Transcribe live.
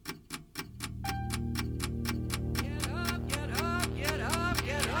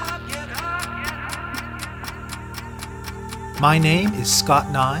My name is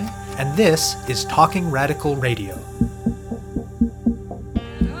Scott Nye, and this is Talking Radical Radio.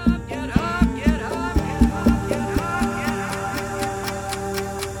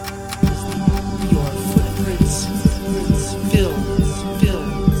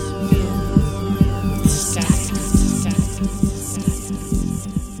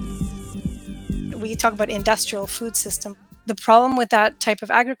 We talk about industrial food system. The problem with that type of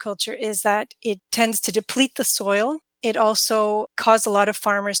agriculture is that it tends to deplete the soil. It also caused a lot of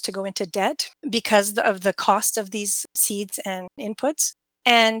farmers to go into debt because of the cost of these seeds and inputs.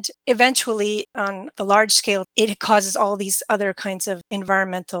 And eventually, on a large scale, it causes all these other kinds of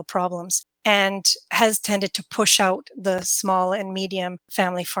environmental problems and has tended to push out the small and medium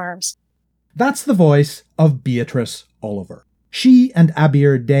family farms. That's the voice of Beatrice Oliver. She and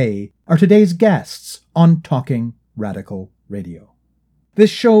Abir Day are today's guests on Talking Radical Radio.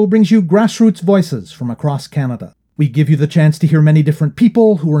 This show brings you grassroots voices from across Canada. We give you the chance to hear many different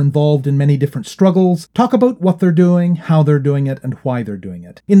people who are involved in many different struggles, talk about what they're doing, how they're doing it, and why they're doing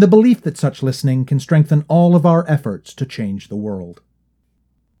it, in the belief that such listening can strengthen all of our efforts to change the world.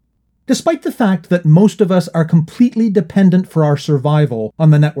 Despite the fact that most of us are completely dependent for our survival on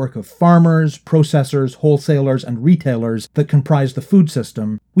the network of farmers, processors, wholesalers, and retailers that comprise the food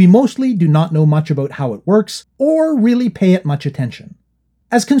system, we mostly do not know much about how it works or really pay it much attention.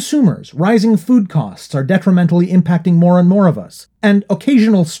 As consumers, rising food costs are detrimentally impacting more and more of us, and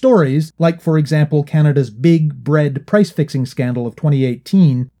occasional stories, like for example Canada's big bread price-fixing scandal of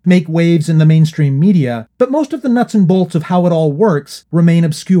 2018, make waves in the mainstream media, but most of the nuts and bolts of how it all works remain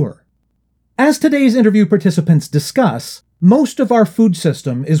obscure. As today's interview participants discuss, most of our food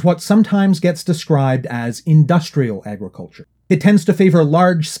system is what sometimes gets described as industrial agriculture. It tends to favor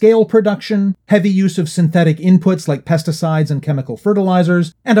large-scale production, heavy use of synthetic inputs like pesticides and chemical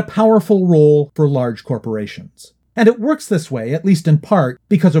fertilizers, and a powerful role for large corporations. And it works this way, at least in part,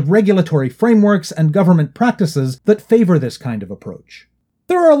 because of regulatory frameworks and government practices that favor this kind of approach.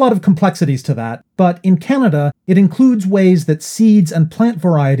 There are a lot of complexities to that, but in Canada, it includes ways that seeds and plant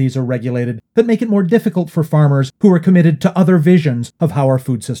varieties are regulated that make it more difficult for farmers who are committed to other visions of how our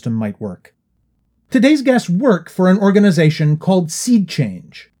food system might work. Today's guests work for an organization called Seed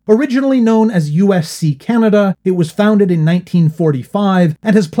Change. Originally known as USC Canada, it was founded in 1945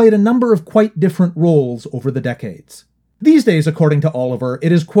 and has played a number of quite different roles over the decades. These days, according to Oliver,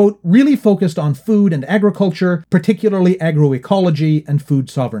 it is, quote, really focused on food and agriculture, particularly agroecology and food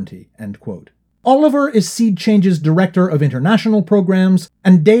sovereignty, end quote. Oliver is Seed Change's Director of International Programs,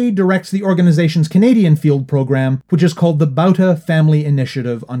 and Day directs the organization's Canadian field program, which is called the Bauta Family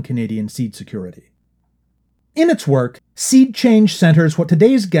Initiative on Canadian Seed Security. In its work, Seed Change centers what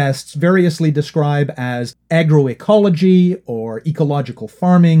today's guests variously describe as agroecology or ecological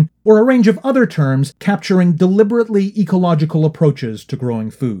farming, or a range of other terms capturing deliberately ecological approaches to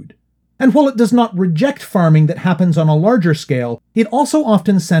growing food. And while it does not reject farming that happens on a larger scale, it also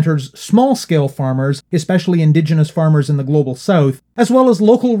often centers small-scale farmers, especially Indigenous farmers in the Global South, as well as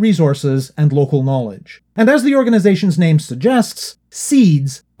local resources and local knowledge. And as the organization's name suggests,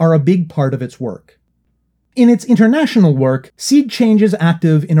 seeds are a big part of its work. In its international work, Seed Change is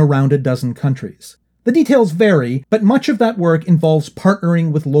active in around a dozen countries. The details vary, but much of that work involves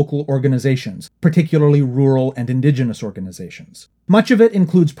partnering with local organizations, particularly rural and Indigenous organizations. Much of it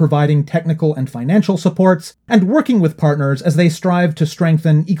includes providing technical and financial supports, and working with partners as they strive to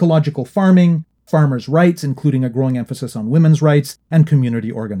strengthen ecological farming, farmers' rights, including a growing emphasis on women's rights, and community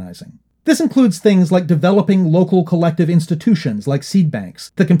organizing. This includes things like developing local collective institutions like seed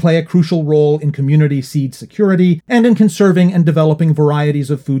banks that can play a crucial role in community seed security and in conserving and developing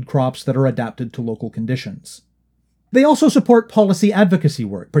varieties of food crops that are adapted to local conditions. They also support policy advocacy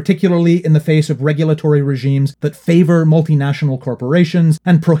work, particularly in the face of regulatory regimes that favor multinational corporations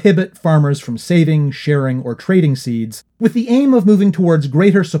and prohibit farmers from saving, sharing, or trading seeds, with the aim of moving towards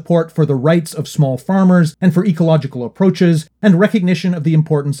greater support for the rights of small farmers and for ecological approaches, and recognition of the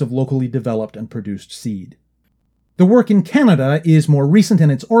importance of locally developed and produced seed. The work in Canada is more recent in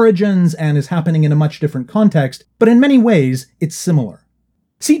its origins and is happening in a much different context, but in many ways, it's similar.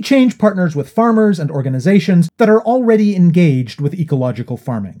 Seed Change partners with farmers and organizations that are already engaged with ecological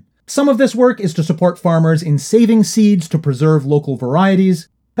farming. Some of this work is to support farmers in saving seeds to preserve local varieties.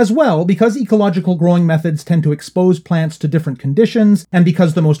 As well, because ecological growing methods tend to expose plants to different conditions, and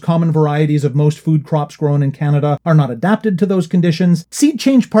because the most common varieties of most food crops grown in Canada are not adapted to those conditions, Seed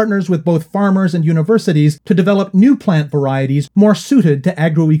Change partners with both farmers and universities to develop new plant varieties more suited to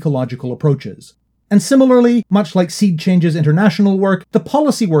agroecological approaches. And similarly, much like Seed Change's international work, the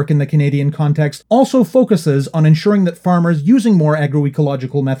policy work in the Canadian context also focuses on ensuring that farmers using more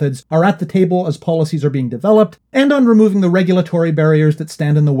agroecological methods are at the table as policies are being developed, and on removing the regulatory barriers that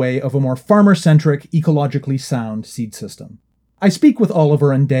stand in the way of a more farmer-centric, ecologically sound seed system. I speak with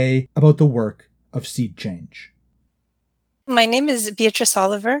Oliver and Day about the work of Seed Change. My name is Beatrice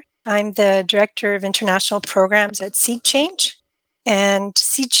Oliver. I'm the Director of International Programs at Seed Change. And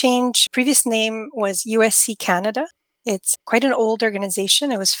Seed Change, previous name was USC Canada. It's quite an old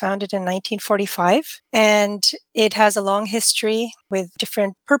organization. It was founded in 1945, and it has a long history with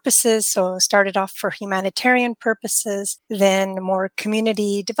different purposes. So it started off for humanitarian purposes, then more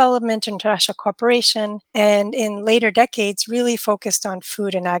community development, international cooperation, and in later decades really focused on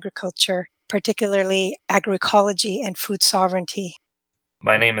food and agriculture, particularly agroecology and food sovereignty.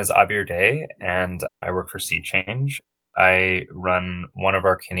 My name is Abir Day, and I work for Seed Change. I run one of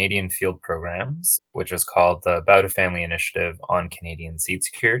our Canadian field programs, which is called the Bauta Family Initiative on Canadian Seed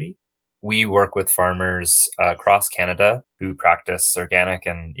Security. We work with farmers across Canada who practice organic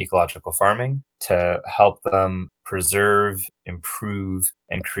and ecological farming to help them preserve, improve,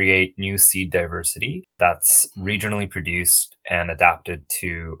 and create new seed diversity that's regionally produced and adapted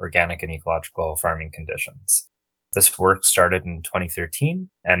to organic and ecological farming conditions. This work started in 2013,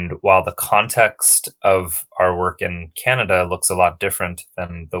 and while the context of our work in Canada looks a lot different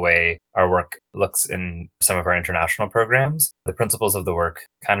than the way our work looks in some of our international programs, the principles of the work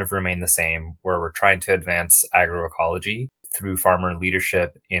kind of remain the same, where we're trying to advance agroecology through farmer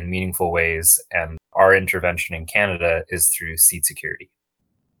leadership in meaningful ways, and our intervention in Canada is through seed security.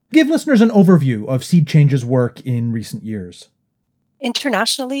 Give listeners an overview of Seed Change's work in recent years.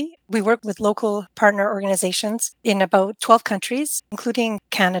 Internationally, we work with local partner organizations in about 12 countries, including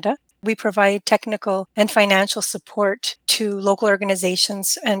Canada. We provide technical and financial support to local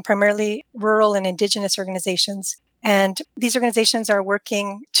organizations and primarily rural and Indigenous organizations. And these organizations are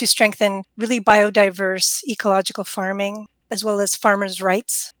working to strengthen really biodiverse ecological farming, as well as farmers'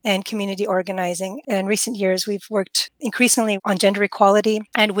 rights and community organizing. In recent years, we've worked increasingly on gender equality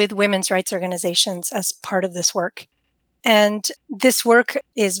and with women's rights organizations as part of this work. And this work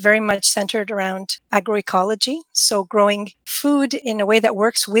is very much centered around agroecology, so growing food in a way that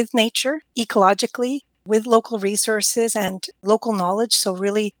works with nature, ecologically, with local resources and local knowledge. So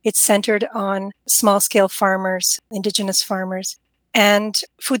really, it's centered on small-scale farmers, Indigenous farmers. And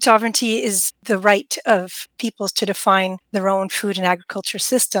food sovereignty is the right of peoples to define their own food and agriculture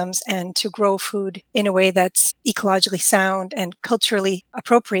systems and to grow food in a way that's ecologically sound and culturally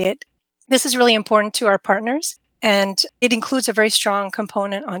appropriate. This is really important to our partners. And it includes a very strong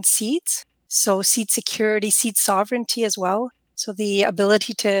component on seeds. So seed security, seed sovereignty as well. So the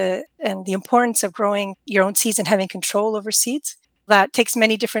ability to, and the importance of growing your own seeds and having control over seeds. That takes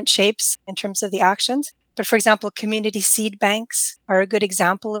many different shapes in terms of the actions. But for example, community seed banks are a good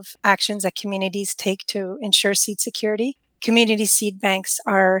example of actions that communities take to ensure seed security. Community seed banks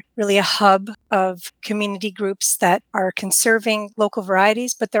are really a hub of community groups that are conserving local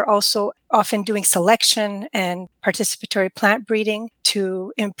varieties, but they're also often doing selection and participatory plant breeding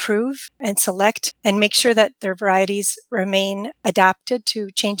to improve and select and make sure that their varieties remain adapted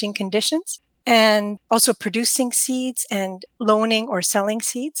to changing conditions. And also producing seeds and loaning or selling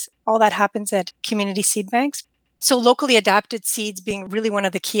seeds. All that happens at community seed banks. So locally adapted seeds being really one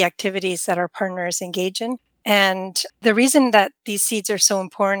of the key activities that our partners engage in. And the reason that these seeds are so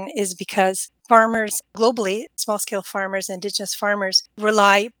important is because farmers globally, small-scale farmers, Indigenous farmers,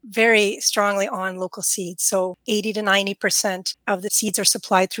 rely very strongly on local seeds. So 80 to 90% of the seeds are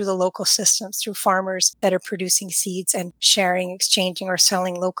supplied through the local systems, through farmers that are producing seeds and sharing, exchanging, or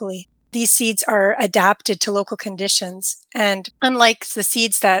selling locally. These seeds are adapted to local conditions. And unlike the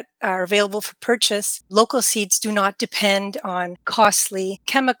seeds that are available for purchase, local seeds do not depend on costly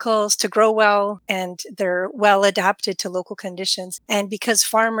chemicals to grow well, and they're well adapted to local conditions. And because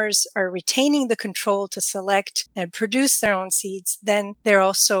farmers are retaining the control to select and produce their own seeds, then they're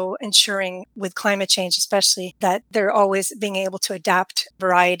also ensuring, with climate change especially, that they're always being able to adapt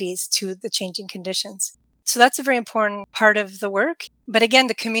varieties to the changing conditions. So that's a very important part of the work. But again,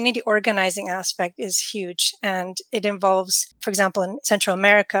 the community organizing aspect is huge. And it involves, for example, in Central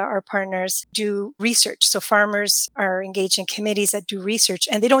America, our partners do research. So farmers are engaged in committees that do research.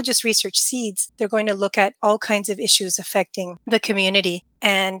 And they don't just research seeds. They're going to look at all kinds of issues affecting the community.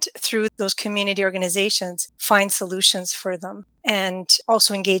 And through those community organizations, find solutions for them. And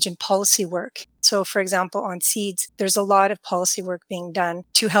also engage in policy work. So, for example, on seeds, there's a lot of policy work being done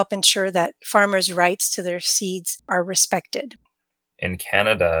to help ensure that farmers' rights to their seeds are respected. In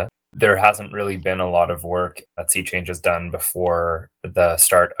Canada, there hasn't really been a lot of work that Seed Change has done before the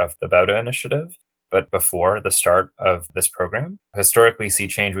start of the Bauta initiative. but before the start of this program. Historically, Seed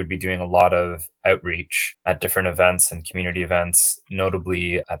Change would be doing a lot of outreach at different events and community events,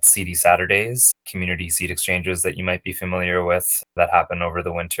 notably at Seedy Saturdays, community seed exchanges that you might be familiar with that happen over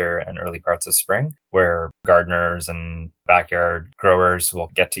the winter and early parts of spring, where gardeners and backyard growers will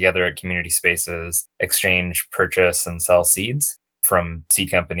get together at community spaces, exchange, purchase, and sell seeds from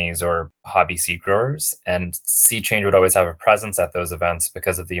seed companies or hobby seed growers. And Seed Change would always have a presence at those events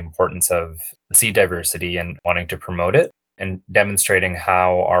because of the importance of seed diversity and wanting to promote it and demonstrating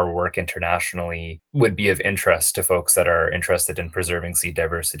how our work internationally would be of interest to folks that are interested in preserving seed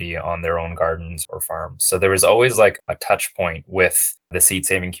diversity on their own gardens or farms. So there was always like a touch point with the seed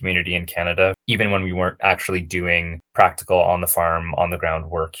saving community in Canada, even when we weren't actually doing practical on the farm, on the ground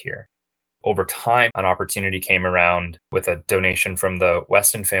work here. Over time, an opportunity came around with a donation from the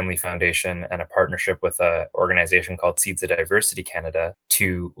Weston Family Foundation and a partnership with an organization called Seeds of Diversity Canada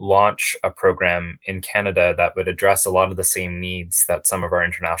to launch a program in Canada that would address a lot of the same needs that some of our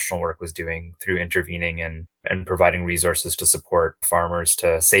international work was doing through intervening and providing resources to support farmers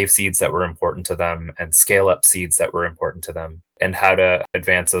to save seeds that were important to them and scale up seeds that were important to them, and how to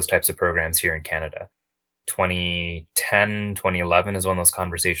advance those types of programs here in Canada. 2010, 2011 is when those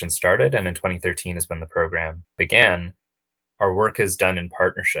conversations started, and in 2013 is when the program began. Our work is done in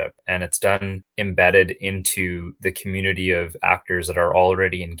partnership, and it's done embedded into the community of actors that are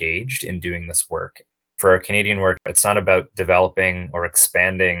already engaged in doing this work. For our Canadian work, it's not about developing or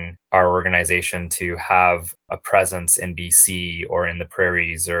expanding our organization to have a presence in BC or in the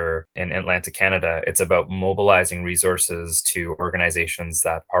prairies or in Atlantic Canada. It's about mobilizing resources to organizations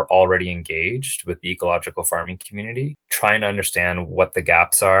that are already engaged with the ecological farming community, trying to understand what the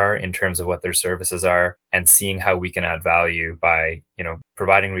gaps are in terms of what their services are, and seeing how we can add value by,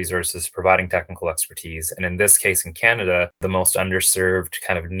 providing resources, providing technical expertise. And in this case, in Canada, the most underserved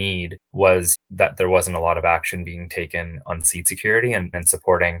kind of need was that there wasn't a lot of action being taken on seed security and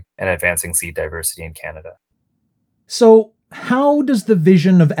supporting and advancing seed diversity in Canada. So, how does the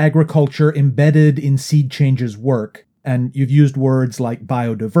vision of agriculture embedded in Seed Change's work, and you've used words like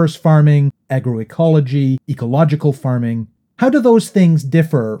biodiverse farming, agroecology, ecological farming, how do those things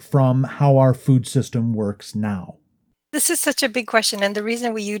differ from how our food system works now? This is such a big question. And the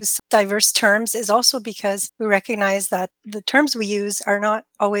reason we use diverse terms is also because we recognize that the terms we use are not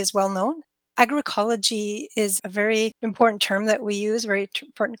always well known. Agroecology is a very important term that we use, very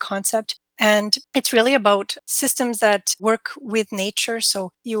important concept. And it's really about systems that work with nature.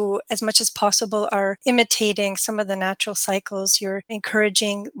 So you, as much as possible, are imitating some of the natural cycles. You're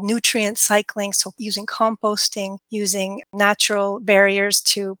encouraging nutrient cycling. So using composting, using natural barriers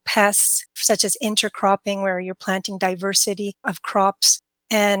to pests, such as intercropping, where you're planting diversity of crops.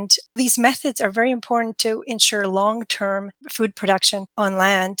 And these methods are very important to ensure long-term food production on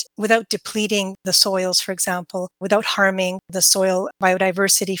land without depleting the soils, for example, without harming the soil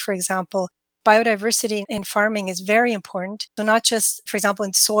biodiversity, for example. Biodiversity in farming is very important. So not just, for example,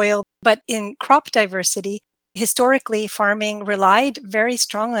 in soil, but in crop diversity. Historically, farming relied very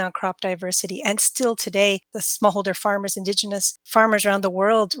strongly on crop diversity, and still today, the smallholder farmers, indigenous farmers around the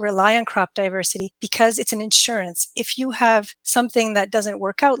world rely on crop diversity because it's an insurance. If you have something that doesn't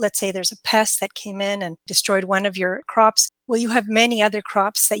work out, let's say there's a pest that came in and destroyed one of your crops, well, you have many other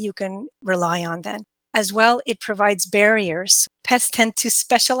crops that you can rely on then. As well, it provides barriers. Pests tend to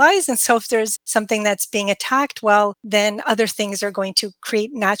specialize. And so if there's something that's being attacked, well, then other things are going to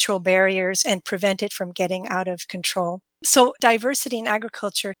create natural barriers and prevent it from getting out of control. So diversity in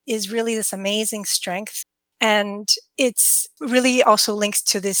agriculture is really this amazing strength. And it's really also links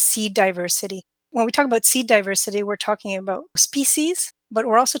to this seed diversity. When we talk about seed diversity, we're talking about species, but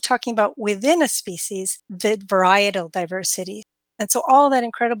we're also talking about within a species, the varietal diversity. And so all that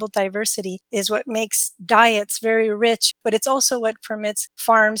incredible diversity is what makes diets very rich, but it's also what permits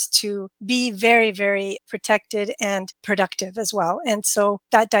farms to be very, very protected and productive as well. And so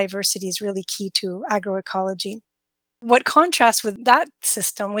that diversity is really key to agroecology. What contrasts with that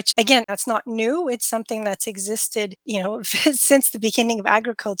system, which again, that's not new, it's something that's existed, since the beginning of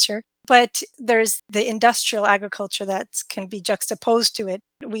agriculture. But there's the industrial agriculture that can be juxtaposed to it.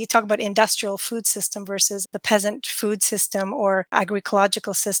 We talk about industrial food system versus the peasant food system or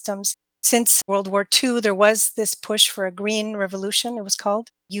agroecological systems. Since World War II, there was this push for a green revolution, it was called,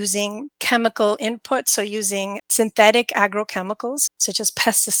 using chemical input, so using synthetic agrochemicals, such as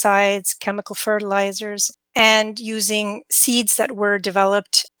pesticides, chemical fertilizers, and using seeds that were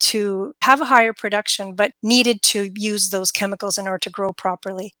developed to have a higher production, but needed to use those chemicals in order to grow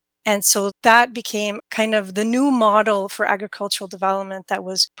properly. And so that became kind of the new model for agricultural development that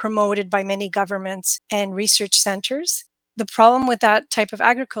was promoted by many governments and research centers. The problem with that type of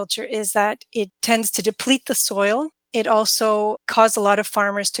agriculture is that it tends to deplete the soil. It also caused a lot of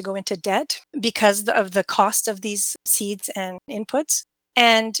farmers to go into debt because of the cost of these seeds and inputs.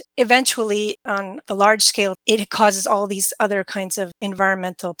 And eventually, on a large scale, it causes all these other kinds of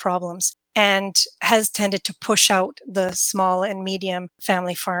environmental problems and has tended to push out the small and medium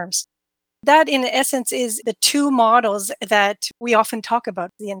family farms. That, in essence, is the two models that we often talk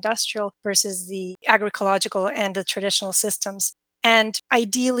about, the industrial versus the agroecological and the traditional systems. And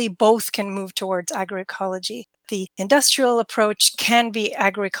ideally, both can move towards agroecology. The industrial approach can be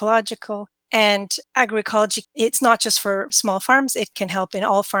agroecological, and agroecology, it's not just for small farms, it can help in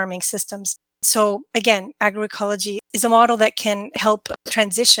all farming systems. So again, agroecology is a model that can help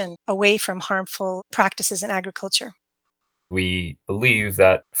transition away from harmful practices in agriculture. We believe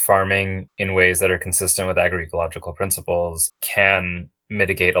that farming in ways that are consistent with agroecological principles can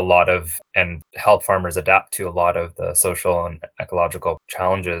mitigate a lot of and help farmers adapt to a lot of the social and ecological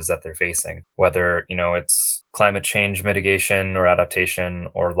challenges that they're facing, whether it's climate change mitigation or adaptation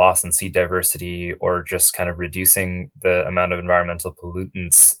or loss in seed diversity or just kind of reducing the amount of environmental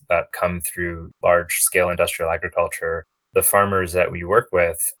pollutants that come through large scale industrial agriculture. The farmers that we work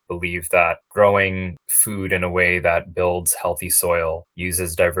with believe that growing food in a way that builds healthy soil,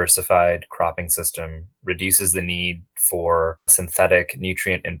 uses diversified cropping system, reduces the need for synthetic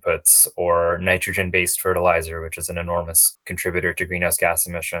nutrient inputs or nitrogen-based fertilizer, which is an enormous contributor to greenhouse gas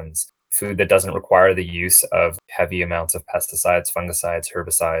emissions, food that doesn't require the use of heavy amounts of pesticides, fungicides,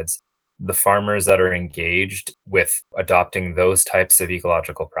 herbicides. The farmers that are engaged with adopting those types of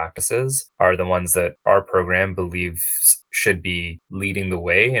ecological practices are the ones that our program believes should be leading the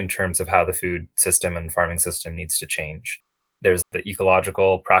way in terms of how the food system and farming system needs to change. There's the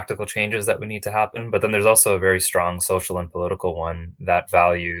ecological, practical changes that would need to happen, but then there's also a very strong social and political one that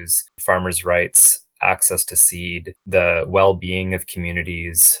values farmers' rights, access to seed, the well-being of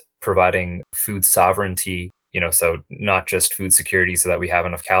communities, providing food sovereignty, so not just food security so that we have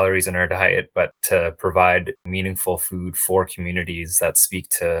enough calories in our diet, but to provide meaningful food for communities that speak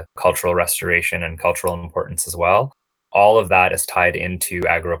to cultural restoration and cultural importance as well. All of that is tied into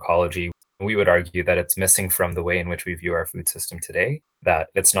agroecology. We would argue that it's missing from the way in which we view our food system today, that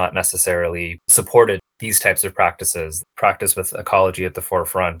it's not necessarily supported these types of practices, practice with ecology at the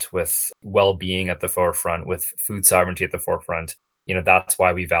forefront, with well-being at the forefront, with food sovereignty at the forefront. That's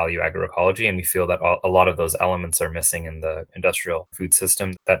why we value agroecology, and we feel that a lot of those elements are missing in the industrial food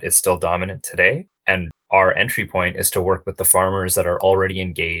system that is still dominant today. And our entry point is to work with the farmers that are already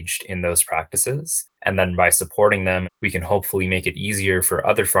engaged in those practices. And then by supporting them, we can hopefully make it easier for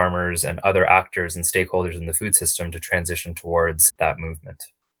other farmers and other actors and stakeholders in the food system to transition towards that movement.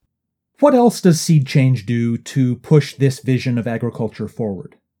 What else does Seed Change do to push this vision of agriculture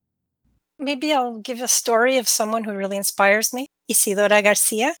forward? Maybe I'll give a story of someone who really inspires me, Isidora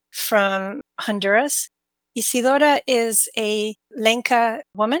Garcia from Honduras. Isidora is a Lenca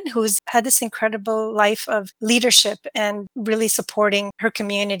woman who's had this incredible life of leadership and really supporting her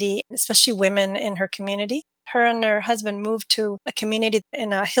community, especially women in her community. Her and her husband moved to a community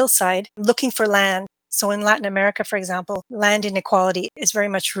in a hillside looking for land. So in Latin America, for example, land inequality is very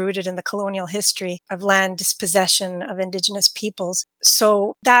much rooted in the colonial history of land dispossession of indigenous peoples.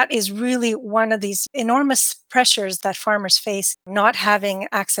 So that is really one of these enormous pressures that farmers face, not having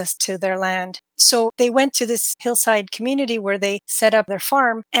access to their land. So they went to this hillside community where they set up their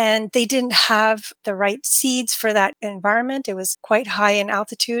farm, and they didn't have the right seeds for that environment. It was quite high in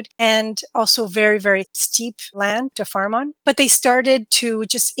altitude and also very, very steep land to farm on. But they started to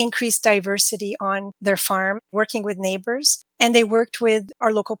just increase diversity on their farm, working with neighbors. And they worked with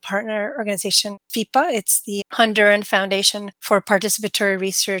our local partner organization, FIPA. It's the Honduran Foundation for Participatory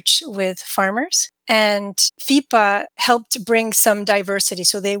Research with Farmers. And FIPA helped bring some diversity.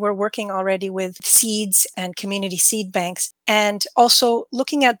 So they were working already with seeds and community seed banks, and also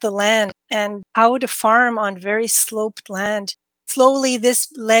looking at the land and how to farm on very sloped land. Slowly, this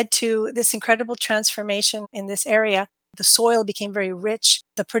led to this incredible transformation in this area. The soil became very rich,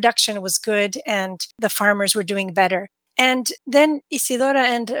 the production was good, and the farmers were doing better. And then Isidora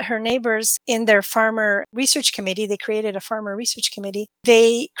and her neighbors in their farmer research committee, they created a farmer research committee.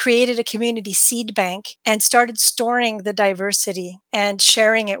 They created a community seed bank and started storing the diversity and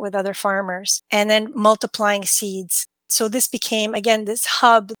sharing it with other farmers and then multiplying seeds. So this became, again, this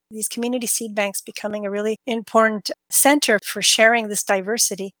hub, these community seed banks becoming a really important center for sharing this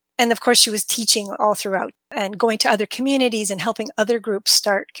diversity. And of course, she was teaching all throughout and going to other communities and helping other groups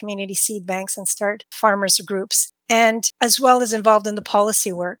start community seed banks and start farmers groups. And as well as involved in the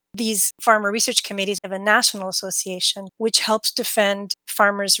policy work. These farmer research committees have a national association which helps defend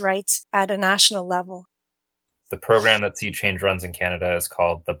farmers' rights at a national level. The program that Seed Change runs in Canada is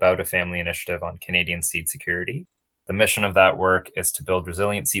called the Bauta Family Initiative on Canadian Seed Security. The mission of that work is to build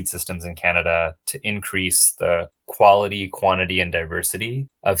resilient seed systems in Canada to increase the quality, quantity, and diversity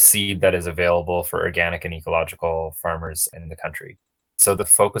of seed that is available for organic and ecological farmers in the country. So the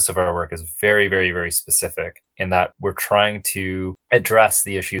focus of our work is very, very, very specific in that we're trying to address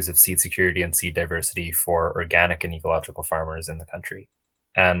the issues of seed security and seed diversity for organic and ecological farmers in the country.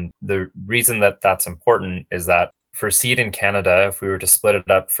 And the reason that that's important is that for seed in Canada, if we were to split it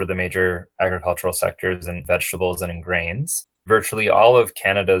up for the major agricultural sectors in vegetables and in grains, virtually all of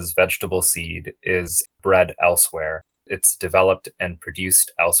Canada's vegetable seed is bred elsewhere. It's developed and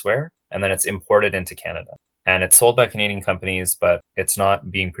produced elsewhere, and then it's imported into Canada. And it's sold by Canadian companies, but it's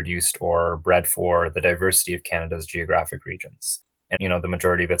not being produced or bred for the diversity of Canada's geographic regions. And, the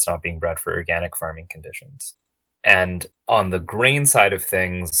majority of it's not being bred for organic farming conditions. And on the grain side of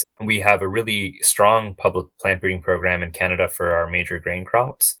things, we have a really strong public plant breeding program in Canada for our major grain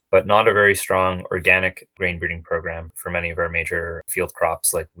crops, but not a very strong organic grain breeding program for many of our major field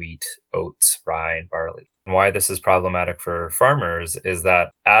crops like wheat, oats, rye, and barley. And why this is problematic for farmers is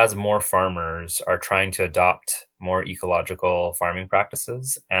that as more farmers are trying to adopt more ecological farming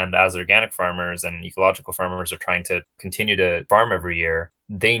practices, and as organic farmers and ecological farmers are trying to continue to farm every year,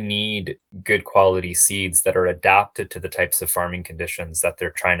 they need good quality seeds that are adapted to the types of farming conditions that they're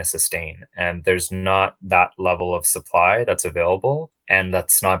trying to sustain. And there's not that level of supply that's available, and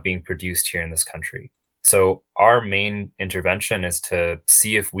that's not being produced here in this country. So our main intervention is to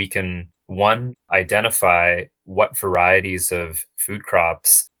see if we can, one, identify what varieties of food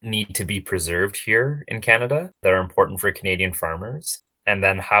crops need to be preserved here in Canada that are important for Canadian farmers, and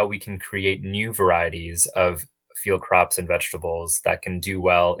then how we can create new varieties of field crops and vegetables that can do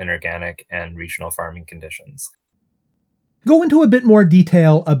well in organic and regional farming conditions. Go into a bit more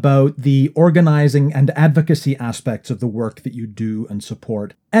detail about the organizing and advocacy aspects of the work that you do and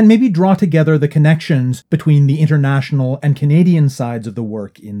support, and maybe draw together the connections between the international and Canadian sides of the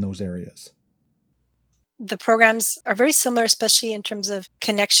work in those areas. The programs are very similar, especially in terms of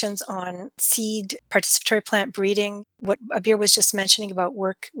connections on seed, participatory plant breeding, what Abir was just mentioning about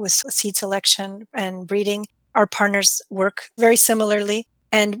work with seed selection and breeding. Our partners work very similarly,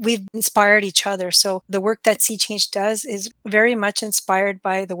 and we've inspired each other. So the work that Seed Change does is very much inspired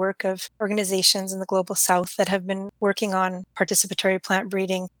by the work of organizations in the Global South that have been working on participatory plant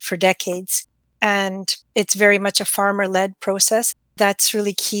breeding for decades. And it's very much a farmer-led process. That's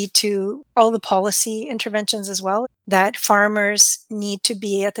really key to all the policy interventions as well, that farmers need to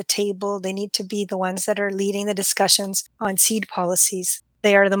be at the table. They need to be the ones that are leading the discussions on seed policies.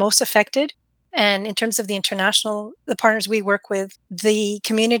 They are the most affected. And in terms of the partners we work with, the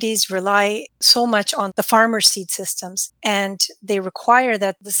communities rely so much on the farmer seed systems, and they require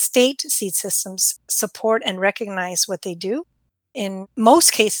that the state seed systems support and recognize what they do. In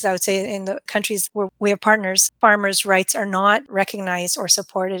most cases, I would say in the countries where we have partners, farmers' rights are not recognized or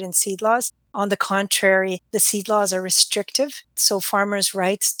supported in seed laws. On the contrary, the seed laws are restrictive. So farmers'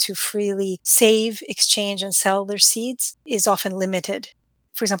 rights to freely save, exchange, and sell their seeds is often limited.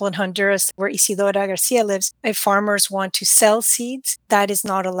 For example, in Honduras, where Isidora Garcia lives, if farmers want to sell seeds, that is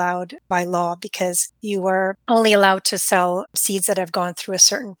not allowed by law because you are only allowed to sell seeds that have gone through a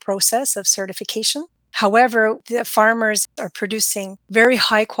certain process of certification. However, the farmers are producing very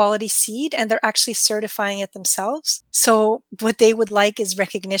high quality seed and they're actually certifying it themselves. So what they would like is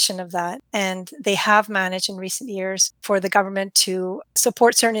recognition of that. And they have managed in recent years for the government to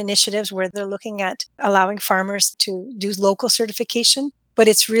support certain initiatives where they're looking at allowing farmers to do local certification, but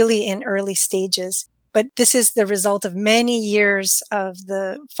it's really in early stages. But this is the result of many years of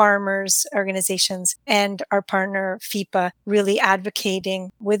the farmers' organizations and our partner FIPA really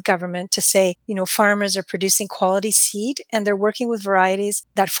advocating with government to say, farmers are producing quality seed and they're working with varieties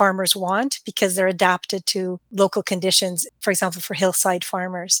that farmers want because they're adapted to local conditions, for example, for hillside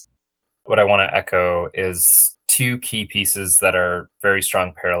farmers. What I want to echo is two key pieces that are very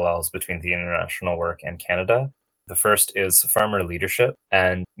strong parallels between the international work and Canada. The first is farmer leadership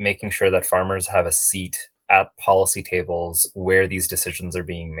and making sure that farmers have a seat at policy tables where these decisions are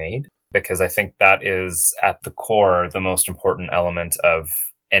being made, because I think that is at the core, the most important element of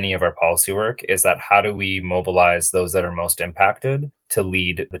any of our policy work is that how do we mobilize those that are most impacted to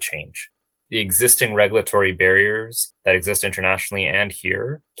lead the change? The existing regulatory barriers that exist internationally and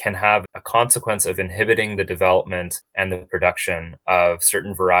here can have a consequence of inhibiting the development and the production of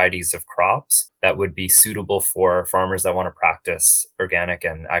certain varieties of crops that would be suitable for farmers that want to practice organic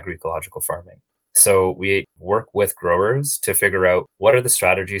and agroecological farming. So we work with growers to figure out what are the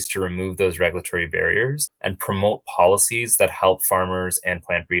strategies to remove those regulatory barriers and promote policies that help farmers and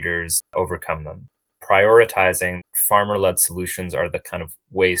plant breeders overcome them. prioritizing farmer-led solutions are the kind of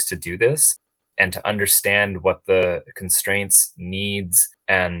ways to do this, and to understand what the constraints, needs,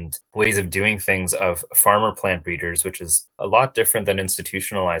 and ways of doing things of farmer plant breeders, which is a lot different than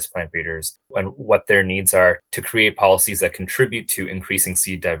institutionalized plant breeders, and what their needs are to create policies that contribute to increasing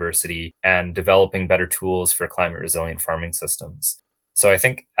seed diversity and developing better tools for climate resilient farming systems. So I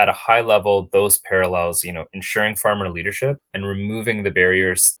think at a high level, those parallels, ensuring farmer leadership and removing the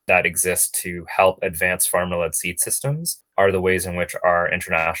barriers that exist to help advance farmer-led seed systems are the ways in which our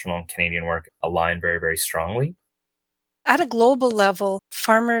international and Canadian work align very, very strongly. At a global level,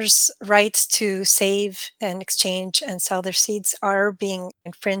 farmers' rights to save and exchange and sell their seeds are being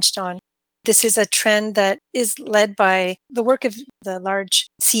infringed on. This is a trend that is led by the work of the large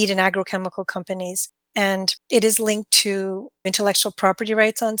seed and agrochemical companies. And it is linked to intellectual property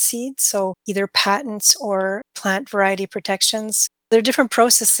rights on seeds, so either patents or plant variety protections. There are different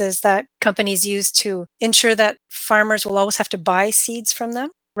processes that companies use to ensure that farmers will always have to buy seeds from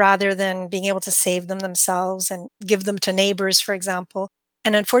them rather than being able to save them themselves and give them to neighbors, for example.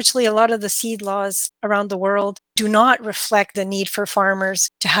 And unfortunately, a lot of the seed laws around the world do not reflect the need for farmers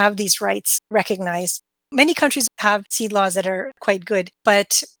to have these rights recognized. Many countries have seed laws that are quite good,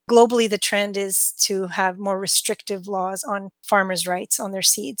 but globally the trend is to have more restrictive laws on farmers' rights on their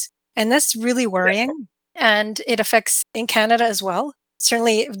seeds. And that's really worrying. And it affects in Canada as well.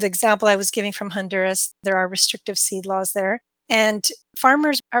 Certainly the example I was giving from Honduras, there are restrictive seed laws there. And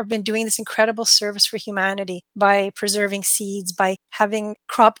farmers have been doing this incredible service for humanity by preserving seeds, by having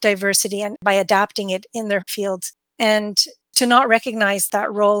crop diversity, and by adapting it in their fields. And to not recognize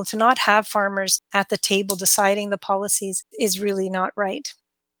that role, to not have farmers at the table deciding the policies is really not right.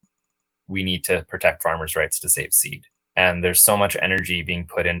 We need to protect farmers' rights to save seed. And there's so much energy being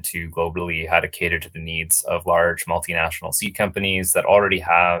put into globally how to cater to the needs of large multinational seed companies that already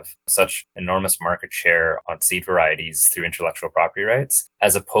have such enormous market share on seed varieties through intellectual property rights,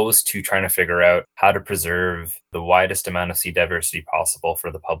 as opposed to trying to figure out how to preserve the widest amount of seed diversity possible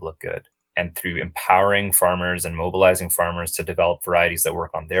for the public good. And through empowering farmers and mobilizing farmers to develop varieties that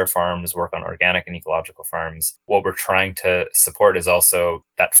work on their farms, work on organic and ecological farms, what we're trying to support is also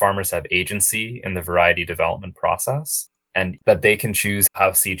that farmers have agency in the variety development process, and that they can choose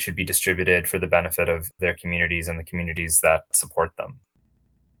how seed should be distributed for the benefit of their communities and the communities that support them.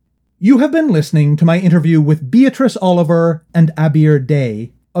 You have been listening to my interview with Beatrice Oliver and Abir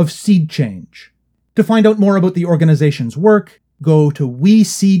Day of Seed Change. To find out more about the organization's work, go to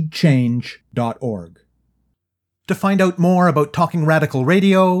weseedchange.org. To find out more about Talking Radical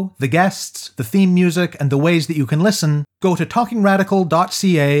Radio, the guests, the theme music, and the ways that you can listen, go to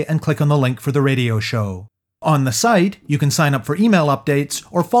talkingradical.ca and click on the link for the radio show. On the site, you can sign up for email updates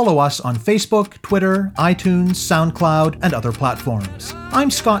or follow us on Facebook, Twitter, iTunes, SoundCloud, and other platforms.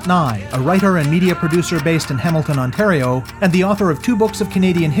 I'm Scott Nye, a writer and media producer based in Hamilton, Ontario, and the author of 2 books of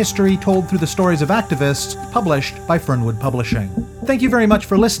Canadian history told through the stories of activists, published by Fernwood Publishing. Thank you very much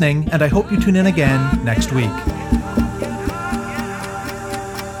for listening, and I hope you tune in again next week.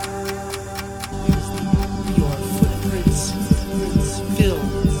 Your footprints